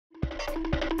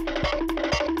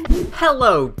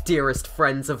Hello, dearest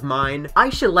friends of mine.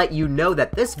 I should let you know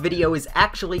that this video is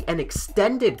actually an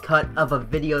extended cut of a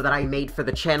video that I made for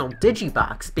the channel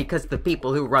Digibox because the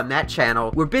people who run that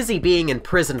channel were busy being in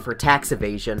prison for tax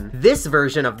evasion. This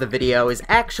version of the video is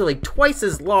actually twice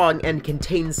as long and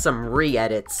contains some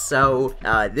re-edits, so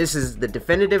this is the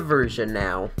definitive version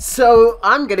now. So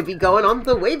I'm gonna be going on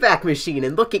the Wayback Machine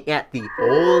and looking at the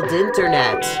old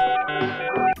internet.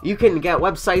 You can get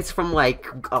websites from, like,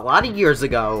 a lot of years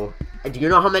ago. Do you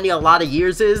know how many a lot of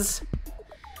years is?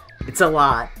 It's a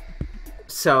lot.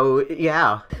 So,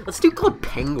 yeah. Let's do Club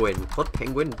Penguin.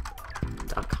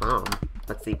 ClubPenguin.com.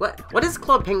 Let's see. What does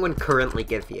Club Penguin currently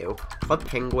give you?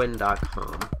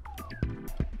 ClubPenguin.com.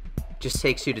 Just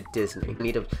takes you to Disney. I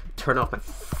need to turn off my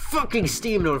fucking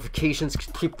Steam notifications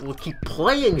because people keep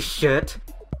playing shit.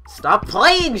 Stop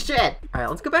playing shit! Alright,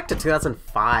 let's go back to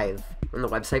 2005. When the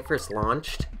website first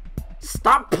launched.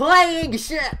 Stop playing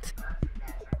shit!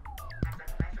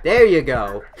 There you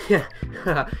go.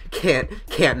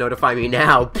 Can't notify me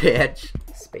now, bitch.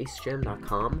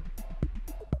 Spacejam.com.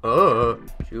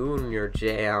 Junior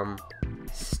Jam.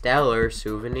 Stellar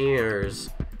souvenirs.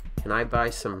 Can I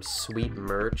buy some sweet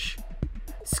merch?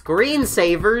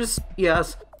 Screensavers?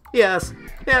 Yes. Yes.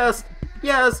 Yes.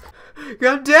 Yes.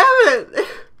 God damn it!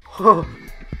 Oh,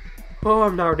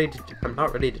 I'm not ready to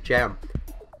jam.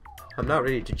 I'm not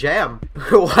ready to jam.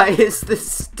 Why is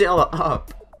this still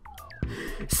up?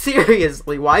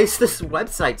 Seriously, why is this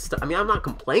website still? I mean, I'm not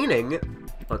complaining.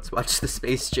 Let's watch the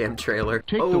Space Jam trailer.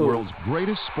 Take the world's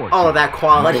greatest sports. Oh, that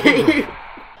quality.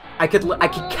 I could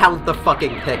count the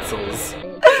fucking pixels.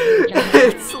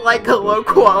 It's like a low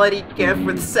quality GIF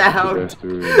with sound.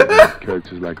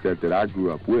 Characters like that I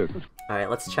grew up with. Alright,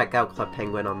 let's check out Club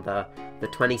Penguin on the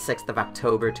 26th of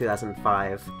October,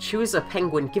 2005. Choose a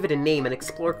penguin, give it a name, and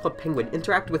explore Club Penguin.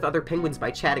 Interact with other penguins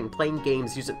by chatting, playing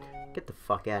games, use it... Get the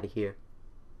fuck out of here.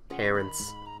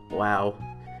 Parents. Wow.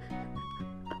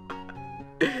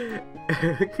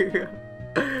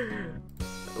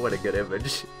 What a good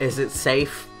image. Is it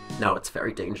safe? No, it's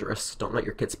very dangerous. Don't let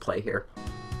your kids play here.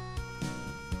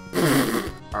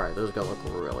 Alright, this is gonna look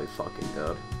really fucking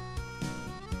good.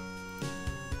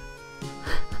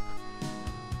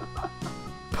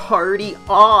 Party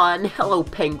on! Hello,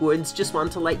 penguins. Just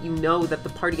wanted to let you know that the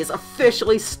party has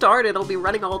officially started. I'll be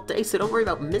running all day, so don't worry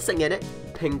about missing it.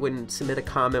 Penguin, submit a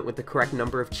comment with the correct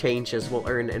number of changes. Will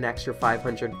earn an extra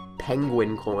 500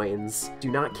 penguin coins.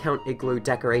 Do not count igloo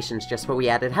decorations, just what we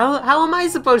added. How am I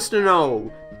supposed to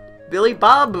know? Billy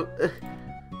Bob?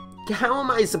 How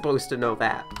am I supposed to know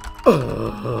that?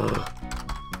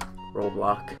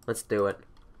 Roblox. Let's do it.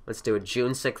 Let's do it.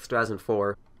 June 6th,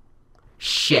 2004.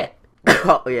 Shit.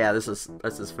 Oh yeah, this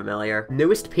is familiar.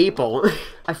 Newest people.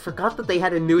 I forgot that they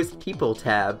had a newest people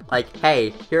tab. Like,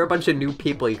 hey, here are a bunch of new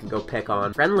people you can go pick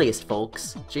on. Friendliest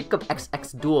folks. Jacob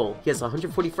XX Duel. He has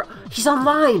 140 He's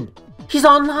online! He's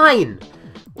online!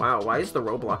 Wow, why is the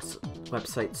Roblox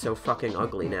website so fucking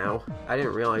ugly now? I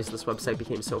didn't realize this website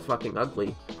became so fucking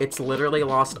ugly. It's literally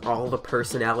lost all the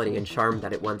personality and charm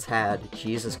that it once had.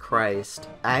 Jesus Christ.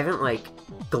 I haven't, like,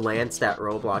 glanced at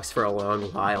Roblox for a long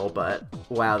while, but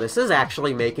wow, this is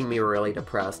actually making me really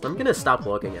depressed. I'm gonna stop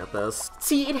looking at this.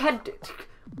 See, it had...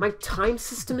 My time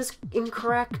system is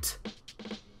incorrect.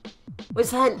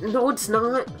 Was that? No, it's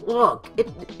not. Look,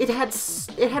 it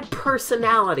had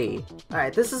personality.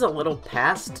 Alright, this is a little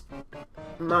past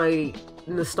my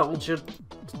nostalgia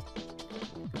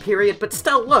period, but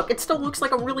still, look, it still looks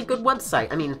like a really good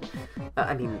website. I mean,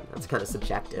 that's kind of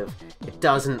subjective. It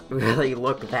doesn't really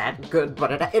look that good,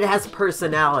 but it has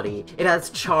personality. It has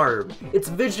charm. It's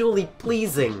visually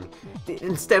pleasing.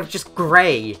 Instead of just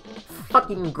gray.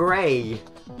 Fucking gray.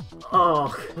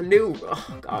 Oh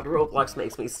god, Roblox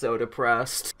makes me so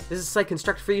depressed. This is a site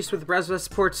constructed for use with browser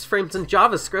supports frames and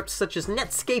JavaScript such as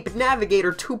Netscape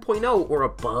Navigator 2.0 or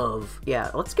above.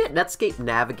 Yeah, let's get Netscape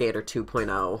Navigator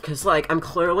 2.0. Cause like, I'm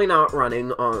clearly not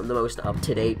running on the most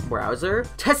up-to-date browser.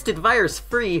 Tested virus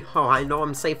free. Oh, I know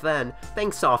I'm safe then.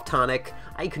 Thanks, Softonic.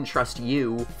 I can trust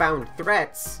you. Found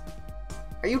threats.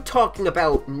 Are you talking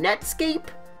about Netscape?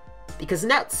 Because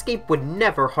Netscape would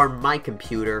never harm my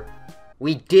computer.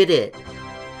 We did it!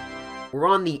 We're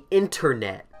on the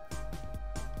internet.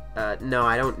 No,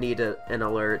 I don't need an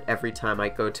alert every time I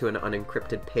go to an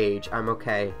unencrypted page. I'm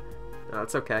okay. No,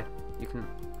 it's okay. You can...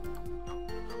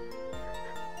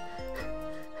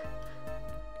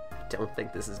 I don't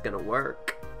think this is gonna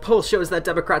work. Poll shows that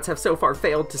Democrats have so far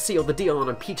failed to seal the deal on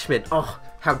impeachment. Oh,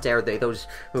 how dare they, those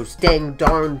dang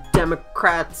darn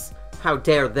Democrats. How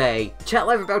dare they. Chat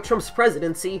live about Trump's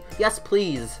presidency. Yes,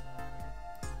 please.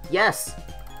 Yes!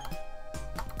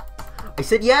 I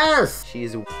said yes!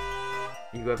 She's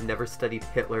You have never studied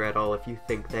Hitler at all if you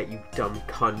think that, you dumb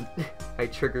cunt. I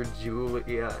triggered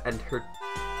Julia and her...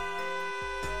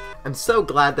 I'm so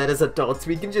glad that as adults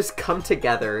we can just come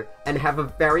together and have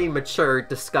a very mature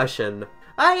discussion.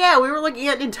 Oh yeah, we were looking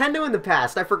at Nintendo in the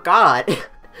past, I forgot.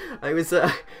 I was,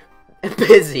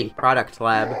 busy. Product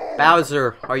lab.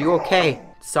 Bowser, are you okay?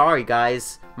 Sorry,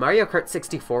 guys. Mario Kart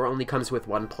 64 only comes with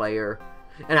one player.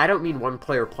 And I don't mean one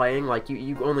player playing, like,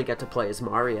 you only get to play as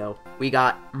Mario. We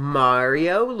got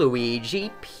Mario,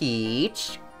 Luigi,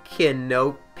 Peach,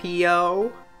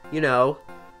 Kinopio, you know,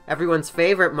 everyone's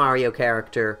favorite Mario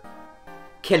character.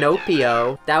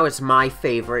 Kinopio. That was my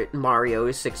favorite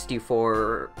Mario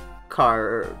 64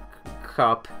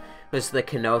 cup, was the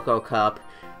Kinoko Cup.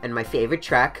 And my favorite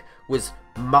track was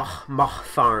Mah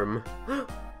Farm.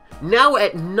 Now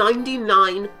at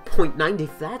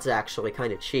 99.90, that's actually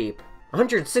kind of cheap.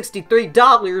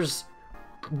 $163!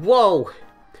 Whoa!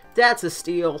 That's a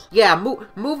steal. Yeah,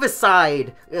 move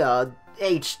aside,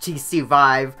 HTC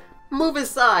Vive. Move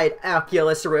aside,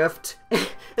 Oculus Rift.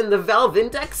 And the Valve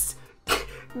Index?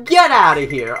 Get out of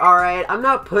here, alright? I'm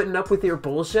not putting up with your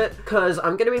bullshit, because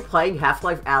I'm gonna be playing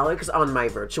Half-Life Alyx on my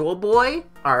Virtual Boy,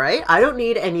 alright? I don't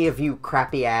need any of you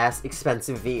crappy-ass,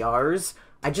 expensive VRs.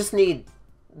 I just need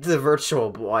the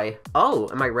Virtual Boy. Oh,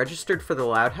 am I registered for the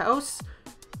Loud House?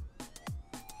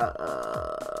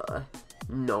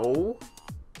 No.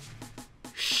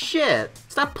 Shit.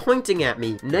 Stop pointing at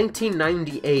me.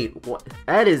 1998. What?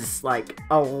 That is, like,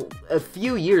 a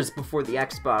few years before the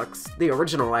Xbox, the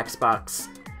original Xbox,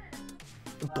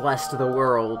 blessed the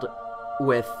world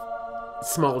with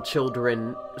small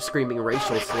children screaming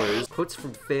racial slurs. Quotes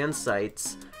from fan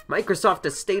sites. Microsoft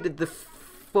has stated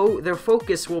their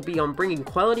focus will be on bringing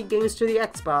quality games to the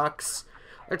Xbox.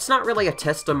 It's not really a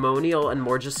testimonial and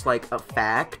more just like a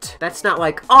fact. That's not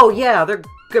like, oh yeah, they're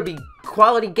gonna be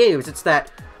quality games. It's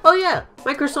that, oh yeah,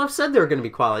 Microsoft said there were gonna be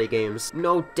quality games.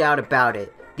 No doubt about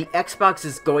it. The Xbox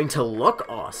is going to look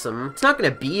awesome. It's not gonna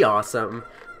be awesome,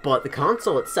 but the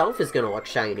console itself is gonna look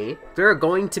shiny. There are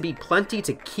going to be plenty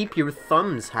to keep your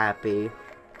thumbs happy.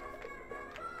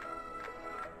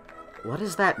 What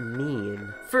does that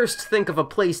mean? First, think of a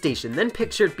PlayStation, then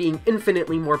picture it being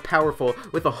infinitely more powerful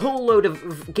with a whole load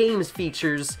of games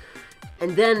features,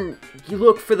 and then you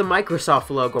look for the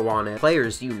Microsoft logo on it.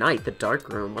 Players unite. The dark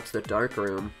room. What's the dark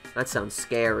room? That sounds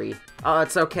scary. Oh,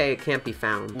 it's okay. It can't be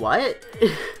found. What?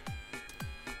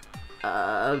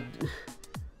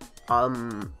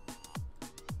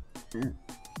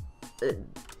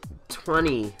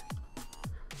 20.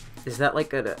 Is that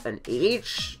like an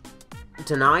H?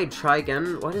 Denied, try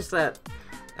again. What is that?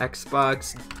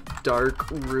 Xbox Dark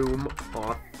Room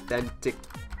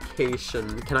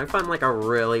Authentication. Can I find like a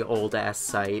really old ass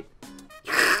site?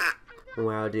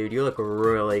 Wow, dude, you look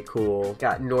really cool.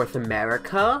 Got North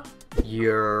America,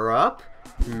 Europe,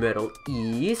 Middle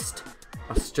East,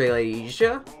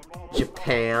 Australasia,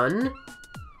 Japan,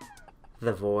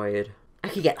 the Void. I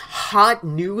could get Hot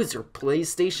News or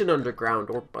PlayStation Underground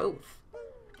or both.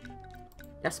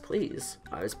 Yes, please.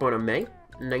 I was born on May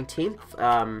 19th,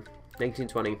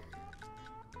 1920.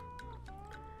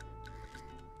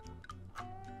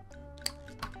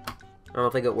 I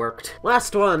don't think it worked.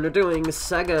 Last one, we're doing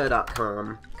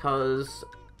Sega.com, because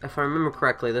if I remember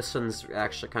correctly, this one's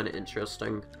actually kind of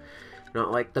interesting.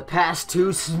 Not like the past two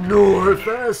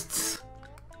Snorefests.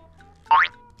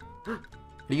 What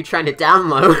are you trying to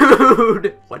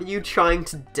download? What are you trying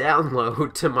to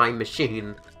download to my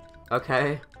machine?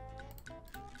 Okay.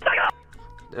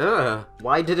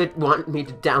 Why did it want me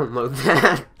to download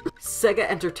that? Sega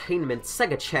Entertainment,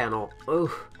 Sega Channel. Oh,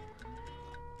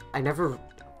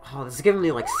 this is giving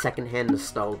me like secondhand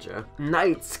nostalgia.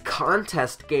 Knights,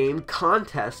 contest game,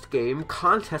 contest,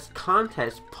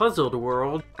 Puzzled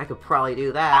World. I could probably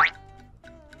do that.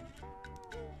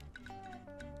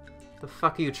 The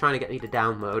fuck are you trying to get me to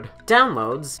download?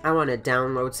 Downloads? I want to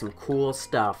download some cool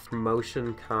stuff.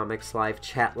 Promotion, comics, live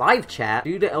chat. Live chat?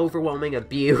 Due to overwhelming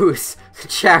abuse, the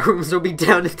chat rooms will be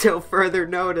down until further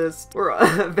notice. We're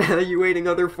evaluating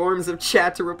other forms of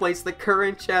chat to replace the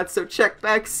current chat, so check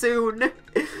back soon.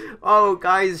 Oh,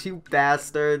 guys, you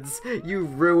bastards. You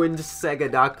ruined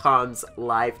Sega.com's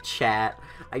live chat.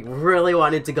 I really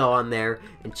wanted to go on there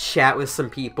and chat with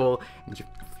some people, and you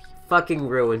fucking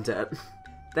ruined it.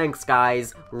 Thanks,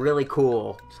 guys. Really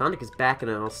cool. Sonic is back in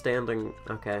an outstanding...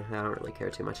 Okay, I don't really care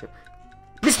too much.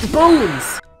 Mr.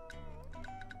 Bones!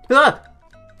 Ah!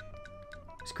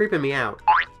 It's creeping me out.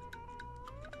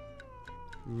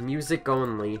 Music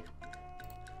only.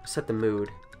 Set the mood.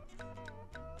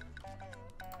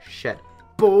 Shit.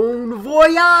 Bon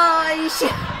voyage!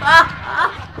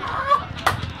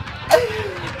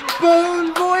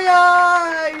 Bon voyage!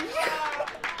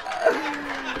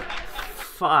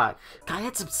 fuck? Guy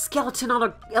had some skeleton on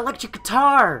an electric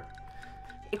guitar!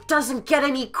 It doesn't get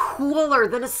any cooler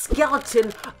than a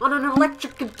skeleton on an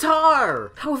electric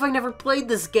guitar! How have I never played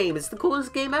this game? It's the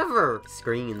coolest game ever!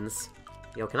 Screens.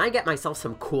 Yo, can I get myself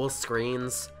some cool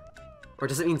screens? Or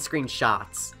does it mean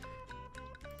screenshots?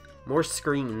 More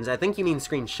screens. I think you mean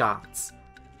screenshots.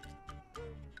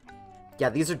 Yeah,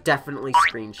 these are definitely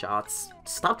screenshots.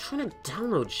 Stop trying to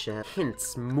download shit.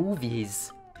 Hints,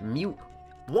 movies, mute,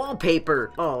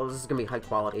 wallpaper. Oh, this is gonna be high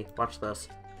quality. Watch this.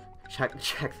 Check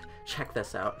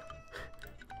this out.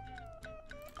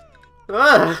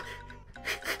 Ugh!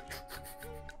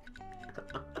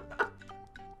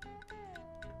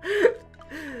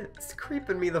 It's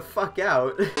creeping me the fuck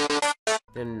out.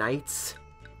 The Knights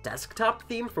desktop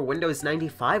theme for Windows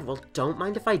 95? Well, don't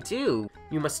mind if I do.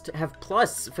 You must have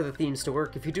Plus for the themes to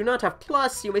work. If you do not have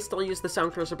Plus, you may still use the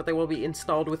sound cursor, but they will be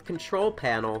installed with Control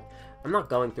Panel. I'm not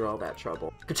going through all that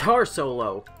trouble. Guitar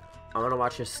solo. I want to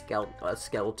watch a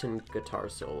skeleton guitar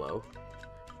solo.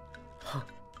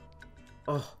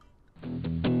 Oh. Look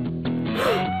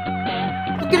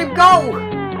at him go!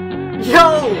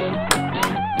 Yo!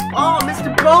 Oh,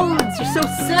 Mr. Bones, you're so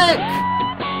sick!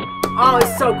 Oh,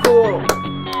 it's so cool!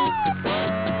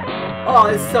 Oh,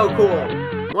 it's so cool!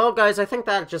 Well, guys, I think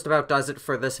that just about does it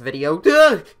for this video.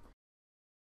 Ugh!